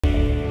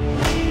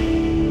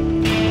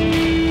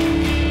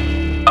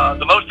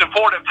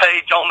important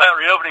page on that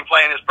reopening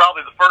plan is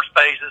probably the first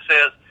page that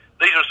says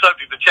these are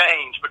subject to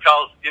change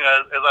because,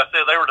 as I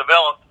said, they were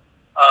developed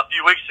a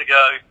few weeks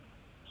ago.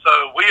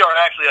 So we are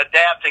actually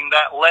adapting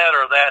that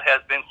letter that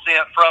has been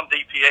sent from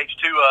DPH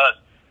to us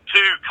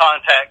to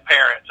contact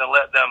parents and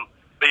let them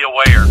be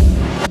aware.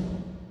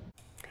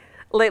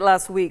 Late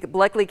last week,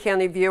 Bleckley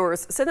County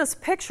viewers sent us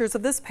pictures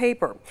of this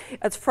paper.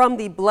 It's from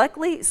the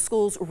Bleckley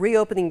Schools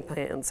reopening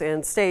plans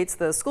and states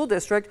the school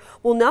district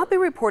will not be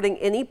reporting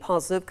any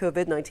positive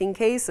COVID-19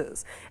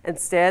 cases.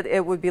 Instead,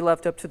 it would be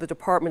left up to the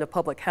Department of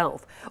Public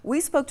Health. We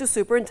spoke to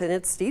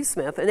Superintendent Steve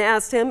Smith and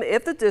asked him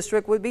if the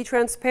district would be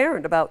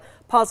transparent about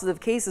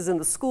positive cases in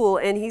the school,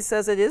 and he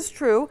says it is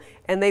true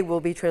and they will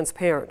be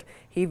transparent.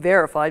 He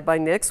verified by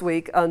next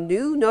week a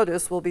new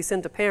notice will be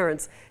sent to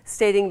parents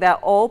stating that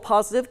all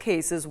positive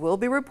cases will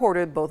be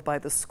reported both by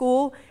the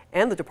school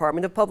and the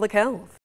Department of Public Health.